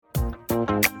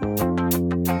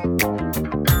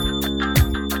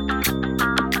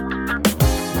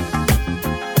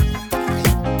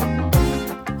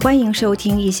欢迎收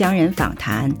听异乡人访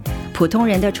谈，普通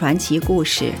人的传奇故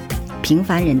事，平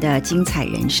凡人的精彩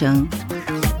人生。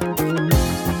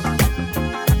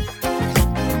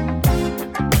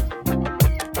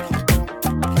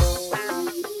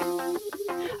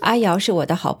阿瑶是我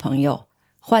的好朋友，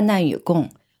患难与共，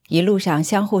一路上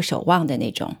相互守望的那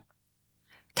种。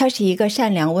她是一个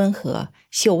善良温和、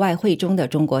秀外慧中的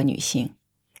中国女性，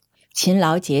勤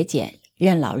劳节俭，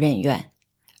任劳任怨，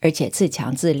而且自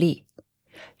强自立。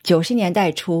90年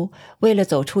代初，为了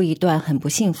走出一段很不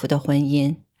幸福的婚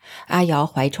姻，阿瑶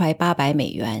怀揣800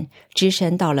美元，只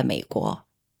身到了美国，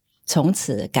从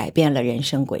此改变了人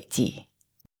生轨迹。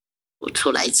我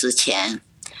出来之前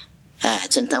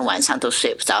真的晚上都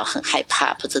睡不着，很害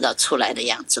怕，不知道出来的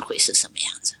样子会是什么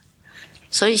样子。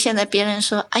所以现在别人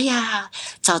说，哎呀，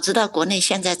早知道国内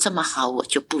现在这么好，我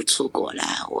就不出国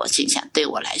了。我心想，对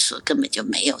我来说根本就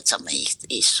没有这么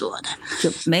一说的，就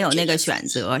没有那个选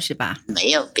择，是吧？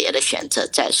没有别的选择。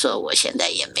再说我现在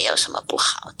也没有什么不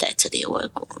好，在这里我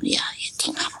也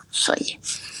挺好，所以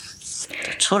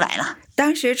出来了。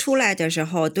当时出来的时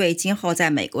候，对今后在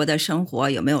美国的生活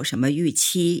有没有什么预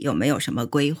期？有没有什么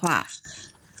规划？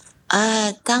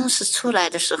当时出来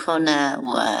的时候呢，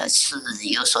我是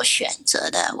有所选择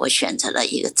的。我选择了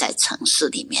一个在城市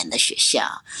里面的学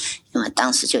校，因为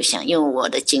当时就想，因为我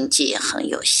的经济也很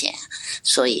有限，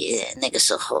所以那个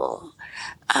时候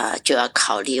就要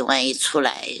考虑，万一出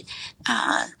来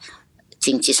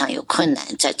经济上有困难，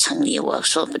在城里我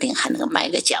说不定还能卖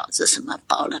个饺子什么，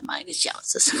包了卖个饺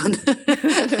子什么的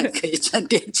可以赚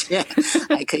点钱，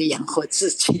还可以养活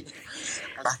自己。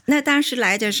那当时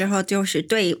来的时候，就是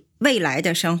对未来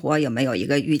的生活有没有一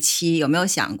个预期？有没有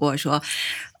想过说，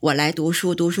我来读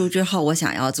书之后我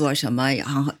想要做什么，然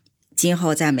后今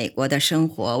后在美国的生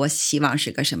活我希望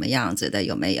是个什么样子的？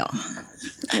有没有？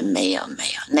没有，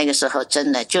那个时候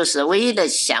真的就是唯一的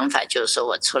想法就是说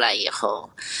我出来以后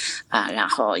然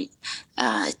后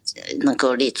能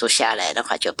够立足下来的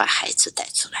话，就把孩子带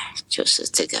出来，就是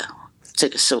这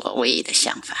个是我唯一的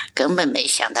想法，根本没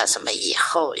想到什么以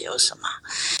后有什么。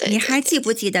你还记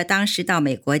不记得当时到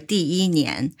美国第一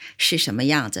年是什么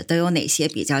样子？都有哪些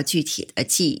比较具体的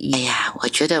记忆？哎呀，我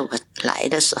觉得我来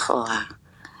的时候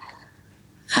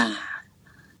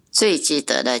最记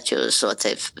得的就是说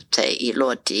在一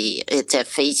落地在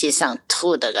飞机上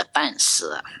吐得个半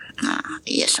死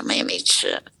也什么也没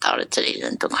吃，到了这里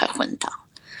人都快昏倒。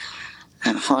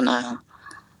然后呢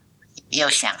又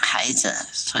想孩子，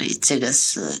所以这个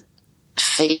是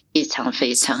非常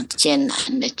非常艰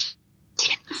难的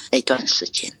那段时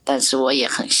间。但是我也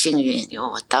很幸运，因为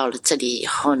我到了这里以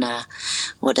后呢，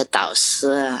我的导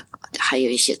师还有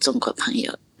一些中国朋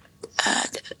友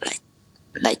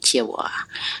来接我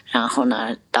然后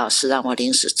呢导师让我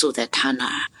临时住在他那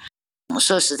儿。我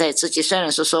说实在，自己虽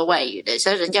然是说外语的，所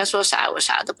以人家说啥我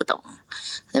啥都不懂，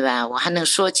对吧？我还能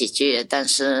说几句，但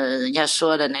是人家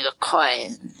说的那个快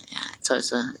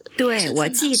对，我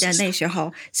记得那时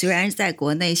候虽然在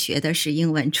国内学的是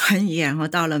英文专业，然后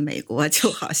到了美国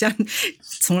就好像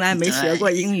从来没学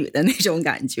过英语的那种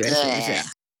感觉，是不是？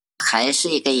还是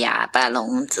一个哑巴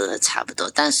聋子差不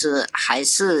多，但是还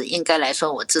是应该来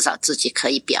说我至少自己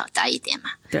可以表达一点嘛。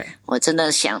对，我真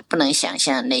的不能想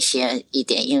象那些一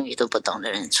点英语都不懂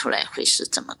的人出来会是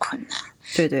这么困难。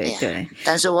对，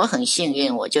但是我很幸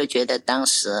运，我就觉得当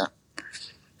时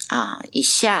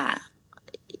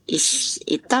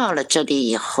一到了这里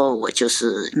以后，我就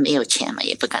是没有钱嘛，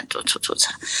也不敢坐出租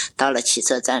车。到了汽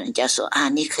车站，人家说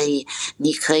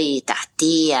你可以打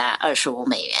的呀，25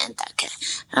美元大概。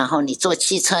然后你坐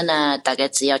汽车呢，大概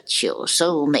只要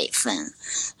95美分。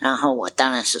然后我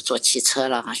当然是坐汽车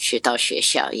了，去到学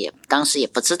校当时也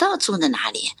不知道住在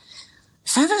哪里。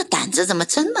他这个胆子怎么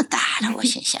这么大呢？我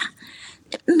心想。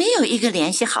没有一个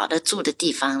联系好的住的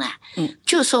地方了，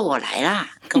就说我来了，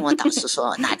跟我导师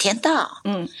说哪天到，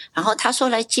然后他说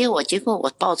来接我，结果我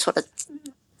报错了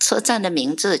车站的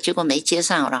名字，结果没接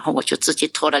上，然后我就自己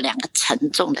拖了2个沉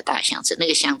重的大箱子，那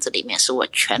个箱子里面是我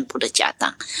全部的家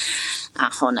当，然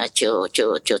后呢就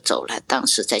走了。当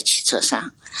时在汽车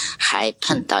上还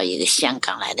碰到一个香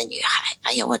港来的女孩，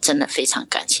哎呀，我真的非常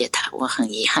感谢她，我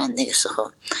很遗憾那个时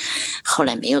候后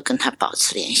来没有跟她保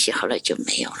持联系，后来就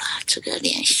没有了，这个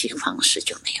联系方式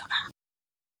就没有了。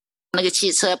那个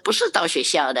汽车不是到学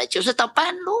校的，就是到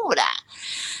半路的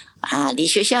离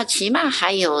学校起码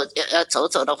还有要走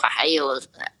的话还有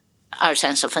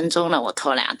20-30分钟了，我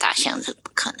拖2个大箱子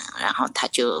不可能。然后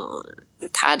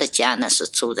他的家呢是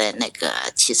住在那个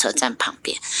汽车站旁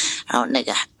边，然后那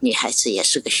个女孩子也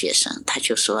是个学生，她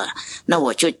就说那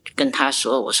我就跟她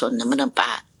说，我说能不能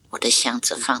把我的箱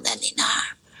子放在你那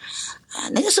儿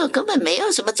那个时候根本没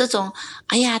有什么这种，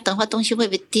哎呀，等会东西会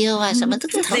不会丢啊什么的，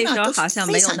那时候好像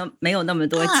没有那么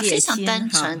多戒心，非常单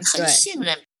纯，很信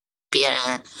任别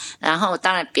人。然后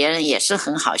当然别人也是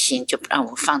很好心，就让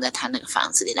我放在他那个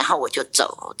房子里，然后我就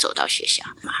走到学校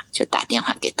嘛，就打电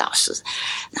话给导师，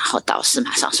然后导师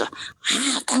马上说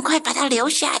赶快把他留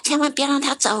下，千万别让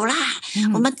他走啦，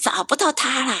我们找不到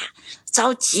他啦，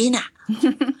着急呢。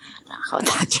然后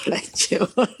他就来接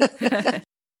我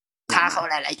他后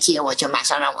来来接我，就马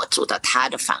上让我住到他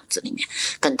的房子里面，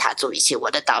跟他住一起。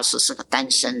我的导师是个单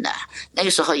身的，那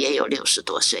个时候也有60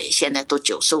多岁，现在都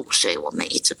95岁，我们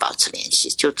一直保持联系，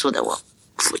就住在我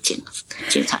附近，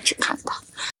经常去看他。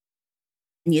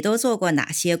你都做过哪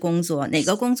些工作？哪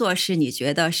个工作是你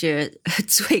觉得是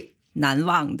最难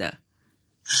忘的？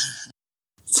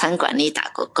餐馆里打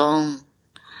过工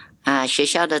学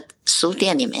校的书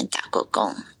店里面打过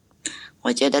工。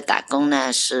我觉得打工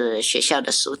呢是学校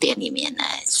的书店里面呢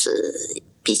是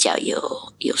比较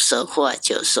有收获，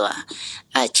就是说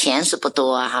钱是不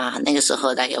多那个时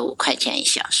候大概5块钱1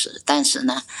小时，但是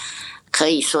呢可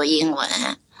以说英文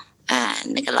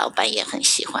那个老板也很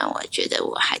喜欢我，觉得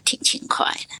我还挺勤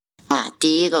快的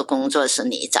第一个工作是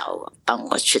你帮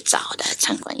我去找的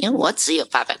餐馆，因为我只有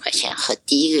800块钱和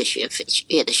第一个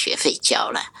月的学费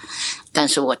交了，但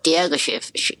是我第二个学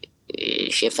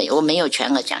费我没有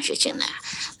全额奖学金了，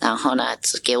然后呢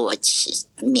只给我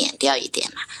免掉一点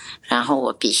嘛，然后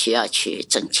我必须要去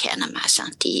挣钱了，马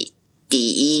上第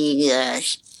一个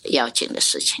要紧的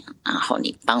事情，然后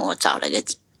你帮我找了个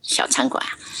小餐馆，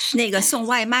那个送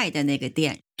外卖的那个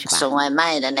店是吧？送外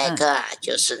卖的那个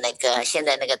就是那个现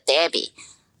在那个 Debbie，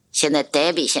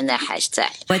 现在还是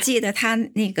在。我记得他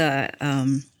那个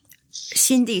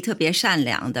心地特别善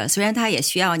良的，虽然他也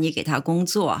需要你给他工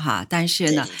作但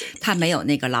是呢对他没有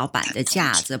那个老板的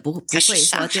架子，不会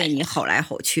说对你吼来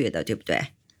吼去的，对不对？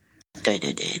对，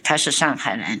他是上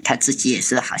海人，他自己也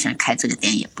是好像开这个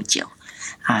店也不久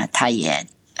他也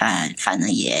反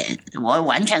正也我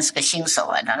完全是个新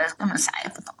手当时根本啥也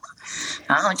不懂，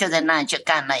然后就在那就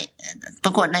干了，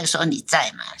不过那个时候你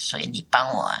在嘛，所以你帮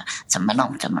我怎么弄，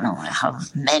然后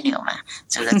menu 嘛，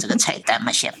这个菜单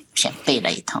嘛，先背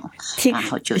了一通，然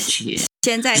后就去。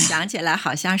现在想起来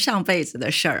好像上辈子的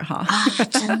事儿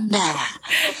真的。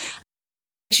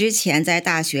之前在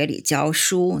大学里教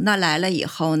书，那来了以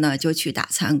后呢就去打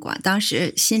餐馆，当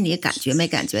时心里没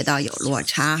感觉到有落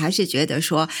差，还是觉得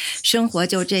说生活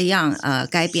就这样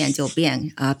该变就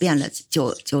变变了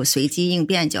就随机应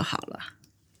变就好了。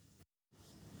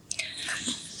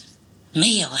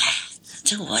没有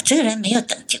我这个人没有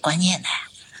等级观念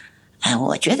的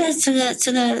我觉得这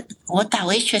个我打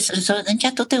微确实的时候人家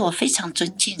都对我非常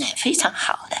尊敬非常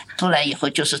好的，出来以后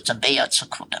就是准备要吃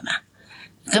苦的嘛，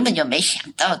根本就没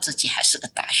想到自己还是个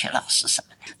大学老师什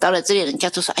么的。到了这里人家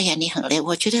都说哎呀你很累，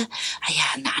我觉得哎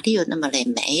呀哪里有那么累，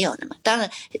没有那么，当然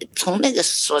从那个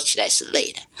说起来是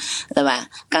累的对吧，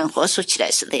干活说起来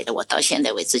是累的，我到现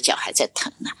在为止脚还在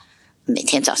疼呢，每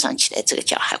天早上起来这个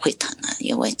脚还会疼呢，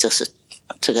因为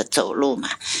这个走路嘛，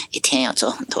一天要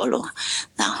走很多路，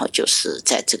然后就是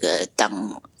在这个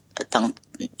当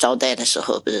招待的时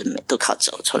候不是都靠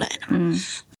走出来的嘛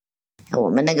我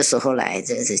们那个时候来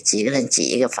这几个人挤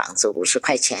一个房子，50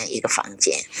块钱一个房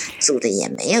间，住的也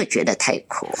没有觉得太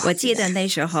苦。我记得那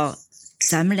时候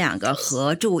咱们2个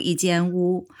合住一间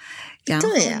屋，然后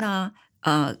呢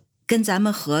跟咱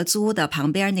们合租的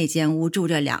旁边那间屋住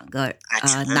着2个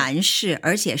男士，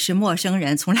而且是陌生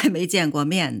人，从来没见过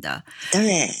面的。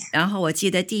对。然后我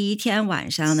记得第一天晚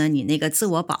上呢，你那个自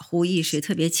我保护意识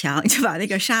特别强，就把那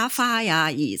个沙发呀、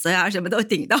椅子呀什么都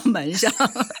顶到门上。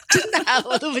真的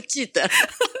我都不记得。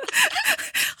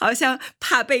好像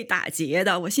怕被打劫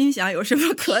的，我心想有什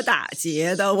么可打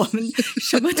劫的，我们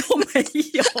什么都没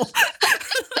有。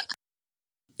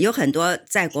有很多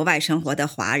在国外生活的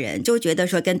华人就觉得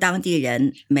说跟当地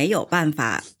人没有办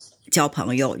法交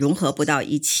朋友，融合不到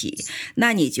一起。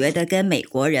那你觉得跟美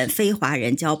国人非华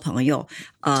人交朋友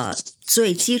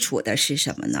最基础的是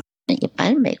什么呢？一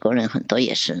般美国人很多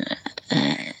也是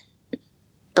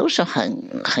都是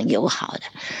很友好的，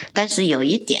但是有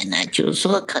一点呢，就是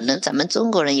说可能咱们中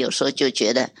国人有时候就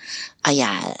觉得哎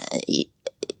呀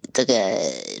这个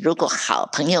如果好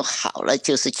朋友好了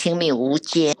就是亲密无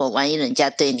间，万一人家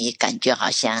对你感觉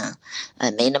好像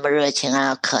没那么热情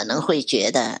可能会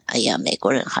觉得哎呀美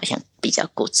国人好像比较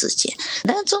顾自己，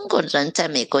但中国人在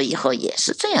美国以后也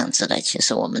是这样子的，其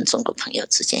实我们中国朋友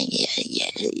之间也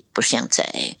不像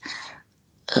在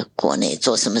国内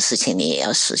做什么事情你也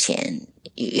要事先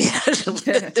预约什么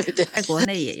的，对不对？在国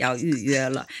内也要预约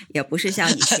了，也不是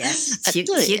像以前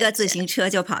骑个自行车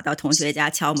就跑到同学家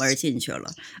敲门进去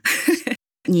了。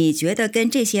你觉得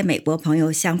跟这些美国朋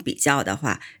友相比较的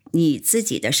话，你自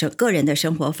己的个人的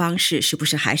生活方式是不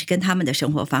是还是跟他们的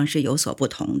生活方式有所不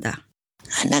同的？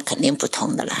那肯定不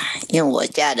同的啦，因为我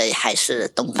家的还是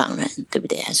东方人，对不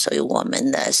对？所以我们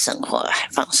的生活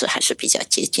方式还是比较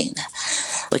接近的。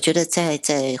我觉得在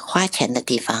花钱的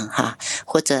地方哈，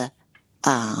或者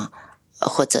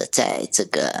在这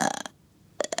个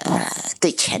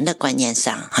对钱的观念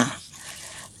上哈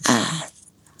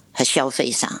和消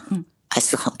费上还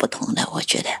是很不同的，我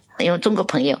觉得。因为中国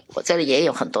朋友，我这里也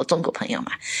有很多中国朋友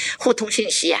嘛，互通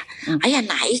信息啊。哎呀，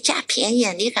哪一家便宜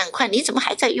啊？你赶快，你怎么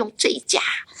还在用这一家？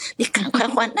你赶快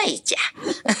换那一家，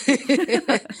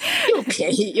又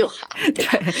便宜又好。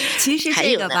对，其实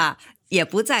这个吧，也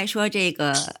不再说这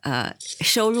个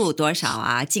收入多少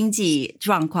啊，经济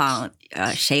状况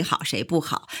谁好谁不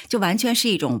好，就完全是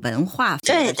一种文化。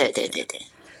对。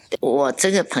我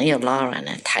这个朋友 Laura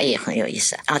呢，她也很有意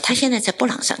思啊。她现在在布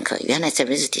朗上课，原来在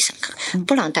Visiting 上课。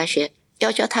布朗大学要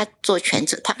叫她做全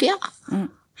职，她不要。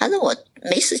她说我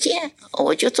没时间，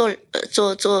我就做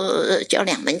教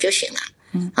2门就行了。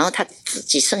然后她自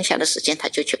己剩下的时间，她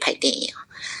就去拍电影。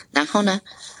然后呢，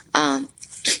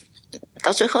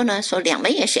到最后呢，说2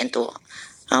门也嫌多，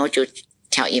然后就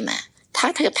挑1门。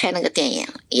他拍那个电影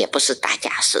也不是大家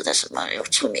式的什么有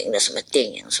出名的什么电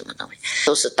影什么东西，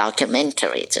都是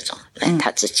documentary 这种，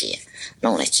他自己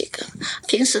弄了几个。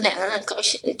平时2个人高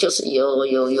兴，就是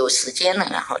有时间了，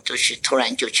然后突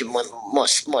然就去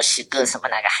墨西哥什么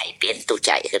那个海边度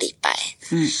假1个礼拜，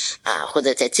或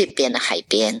者在这边的海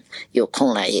边有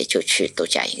空了也就去度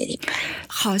假1个礼拜。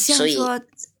好像说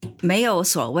没有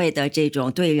所谓的这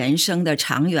种对人生的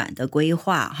长远的规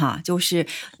划哈，就是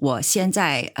我现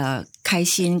在开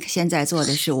心，现在做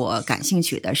的是我感兴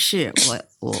趣的事，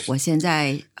我现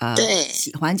在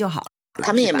喜欢就好。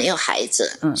他们也没有孩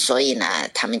子，所以呢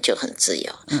他们就很自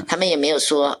由，他们也没有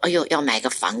说哎呦要买个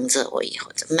房子我以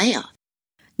后没有。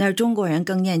那中国人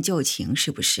更念旧情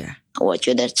是不是？我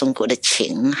觉得中国的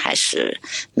情还是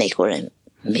美国人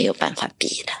没有办法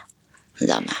比的，你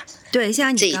知道吗？对，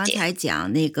像你刚才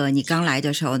讲那个，你刚来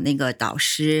的时候，那个导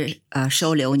师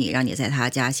收留你，让你在他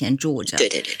家先住着。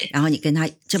对。然后你跟他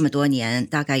这么多年，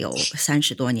大概有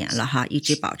30多年了哈，一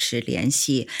直保持联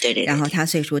系。对。然后他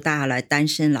岁数大了，单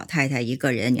身老太太一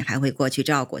个人，你还会过去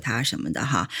照顾他什么的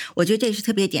哈。我觉得这是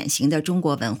特别典型的中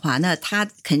国文化。那他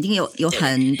肯定有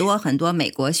很多很多美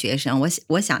国学生，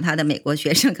我想他的美国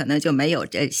学生可能就没有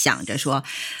想着说，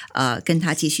跟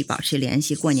他继续保持联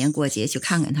系，过年过节去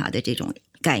看看他的这种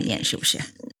概念，是不是？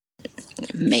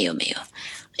没有，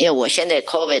因为我现在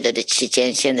COVID 的期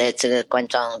间，现在这个冠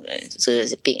状这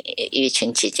个疫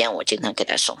情期间，我经常给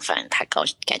他送饭，他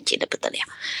感激的不得了。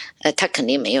他肯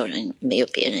定没有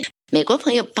别人。美国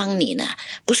朋友帮你呢，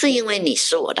不是因为你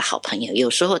是我的好朋友，有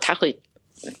时候他会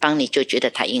帮你，就觉得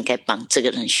他应该帮这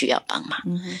个人需要帮忙。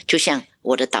就像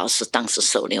我的导师当时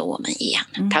收留我们一样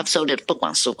的，他收留的不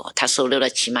光是我，他收留了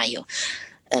起码有。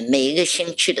每一个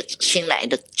新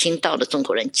到的中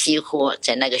国人，几乎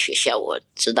在那个学校我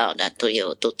知道的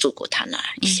都住过他那儿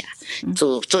一下，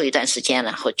住一段时间，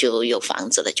然后就有房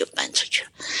子了，就搬出去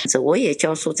了。我也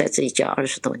教书在这里教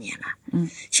20多年了，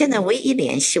现在唯一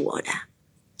联系我的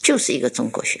就是一个中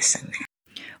国学生。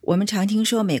我们常听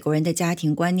说美国人的家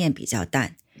庭观念比较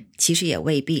淡，其实也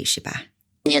未必是吧？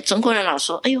你中国人老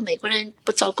说，哎呦，美国人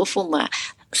不照顾父母啊。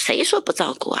谁说不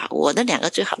照顾啊？我的2个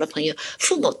最好的朋友，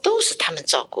父母都是他们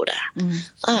照顾的，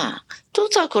都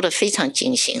照顾得非常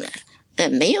精心的，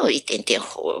没有一点点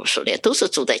胡说的，都是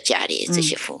住在家里。这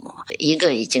些父母，一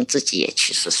个已经自己也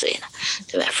70岁了，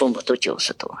对吧？父母都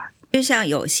90多了。就像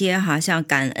有些像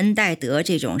感恩戴德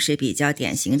这种是比较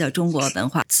典型的中国文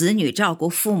化，子女照顾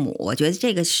父母，我觉得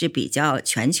这个是比较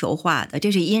全球化的，这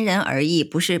是因人而异，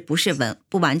不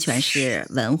完全是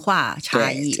文化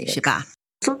差异，是吧？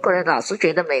中国人老是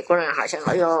觉得美国人好像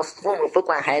哎呦，父母不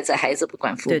管孩子，孩子不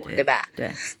管父母，对吧？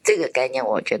对，这个概念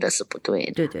我觉得是不对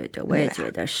的。对，我也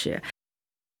觉得是。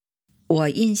我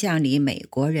印象里美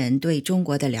国人对中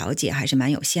国的了解还是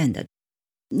蛮有限的。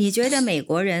你觉得美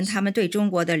国人他们对中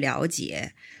国的了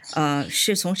解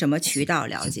是从什么渠道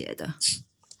了解的？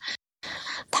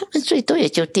他们最多也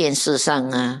就电视上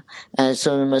啊，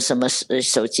什么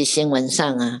手机新闻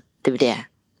上啊，对不对？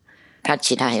他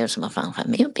其他还有什么方法？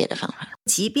没有别的方法。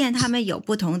即便他们有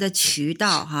不同的渠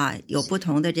道有不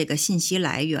同的这个信息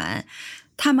来源，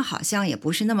他们好像也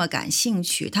不是那么感兴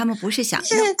趣，他们不是想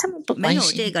他们不没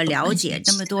有这个了解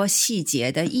这么多细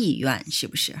节的意愿，是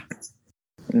不是？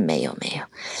没有，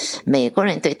美国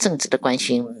人对政治的关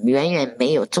心远远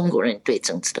没有中国人对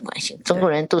政治的关心。中国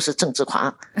人都是政治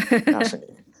狂，告诉你。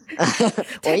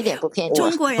我一点不偏激。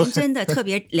中国人真的特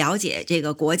别了解这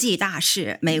个国际大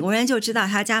事，美国人就知道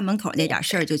他家门口那点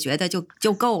事儿，就觉得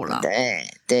就够了。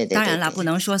对，当然了，不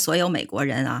能说所有美国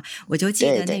人啊。我就记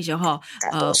得那时候，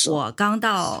我刚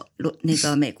到那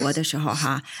个美国的时候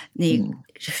哈，那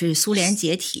是苏联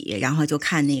解体，然后就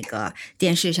看那个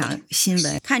电视上新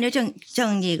闻，看着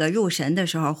正那个入神的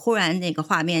时候，忽然那个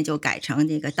画面就改成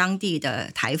那个当地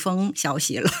的台风消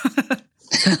息了。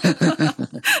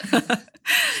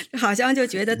好像就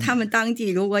觉得他们当地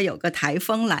如果有个台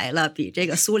风来了，比这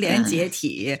个苏联解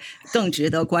体更值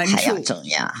得关注，还要重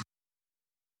要。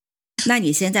那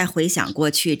你现在回想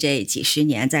过去这几十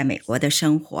年在美国的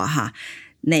生活哈，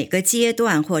哪个阶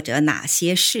段或者哪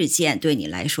些事件对你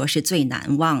来说是最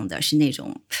难忘的，是那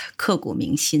种刻骨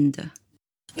铭心的？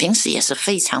平时也是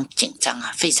非常紧张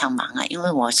啊，非常忙啊，因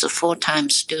为我是 full-time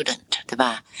student， 对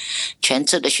吧？全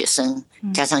职的学生，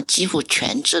加上几乎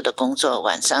全职的工作，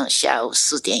晚上下午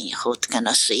4点以后干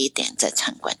到11点在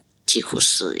餐馆，几乎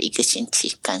是一个星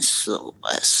期干4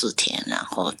天，然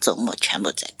后周末全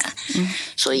部在干，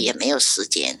所以也没有时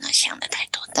间呢想的太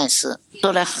多。但是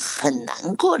说来很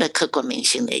难过的刻骨铭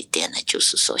心的一点呢，就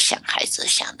是说想孩子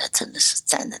想的真的是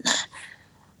站在那。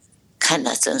看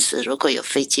了真是，如果有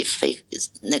飞机飞，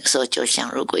那个时候就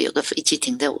想，如果有个飞机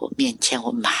停在我面前，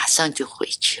我马上就回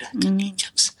去了。就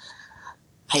是，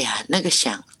哎呀，那个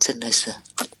想真的是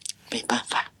没办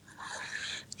法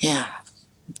呀。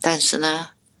但是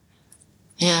呢，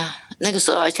呀，那个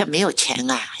时候而且没有钱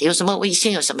啊，有什么微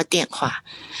信，有什么电话，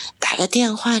打个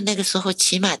电话，那个时候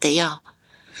起码得要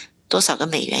多少个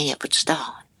美元也不知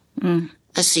道。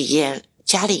但是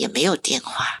家里也没有电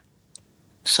话，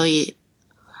所以。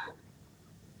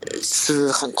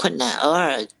是很困难，偶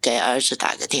尔给儿子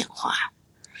打个电话，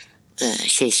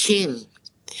写信，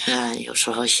有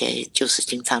时候就是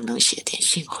经常能写点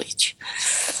信回去。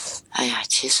哎呀，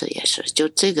其实也是，就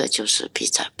这个就是比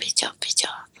较，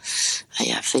哎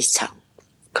呀，非常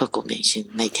刻骨铭心。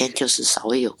每天就是稍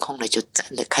微有空了就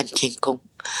站着看天空。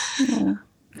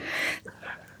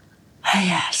哎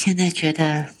呀，现在觉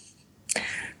得，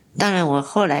当然我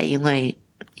后来因为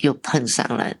又碰上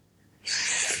了。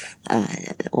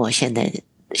我现在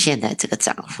这个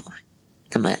丈夫，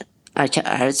那么而且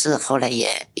儿子后来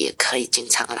也可以经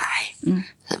常来，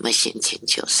那么心情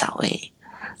就稍微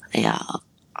要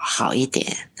好一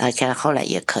点，而且后来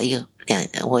也可以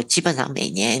我基本上每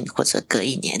年或者隔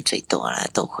1年最多了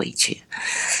都回去，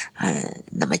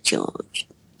那么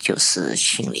就是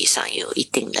心理上有一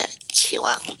定的期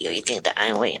望，有一定的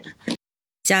安慰了。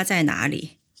家在哪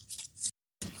里？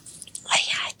哎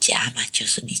呀，家嘛，就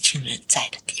是你亲人在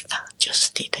的地方，就是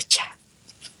你的家。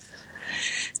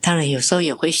当然，有时候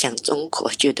也会想中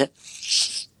国，觉得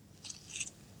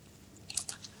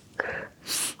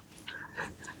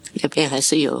那边还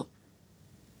是也有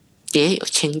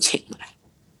亲情了，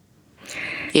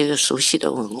也有熟悉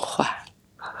的文化，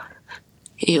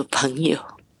也有朋友。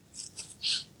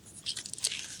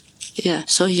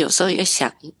所以有时候也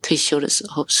想退休的时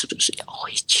候是不是要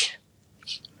回去。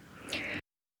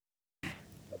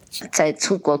在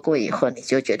出国过以后，你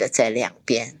就觉得在两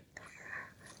边，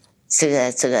这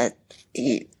个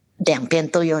两边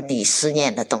都有你思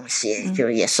念的东西，就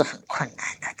也是很困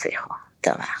难的，最后，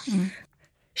对吧？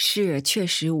是确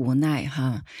实无奈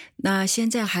哈。那现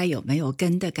在还有没有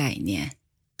根的概念？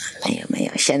没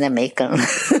有，现在没根了。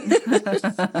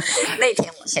那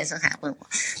天我先生还问我，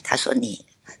他说你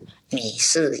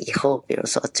是以后，比如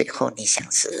说最后你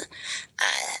想是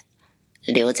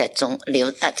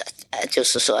就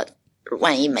是说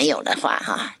万一没有的话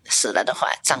哈，死了的话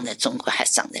葬在中国还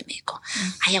是葬在美国？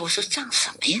哎呀，我说葬什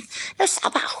么呀？要撒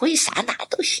把灰撒哪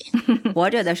都行。活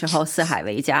着的时候四海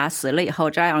为家，死了以后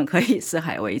照样可以四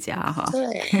海为家哈。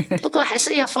对，不过还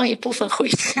是要放一部分回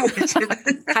去，我觉得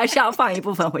还是要放一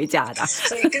部分回家的，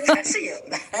所以根还是有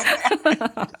的。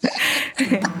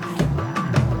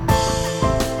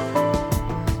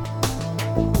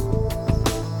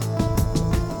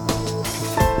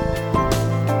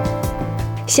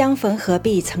相逢何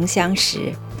必曾相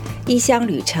识，异乡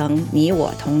旅程你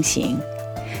我同行。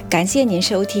感谢您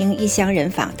收听异乡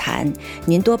人访谈，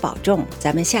您多保重，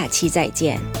咱们下期再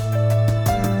见。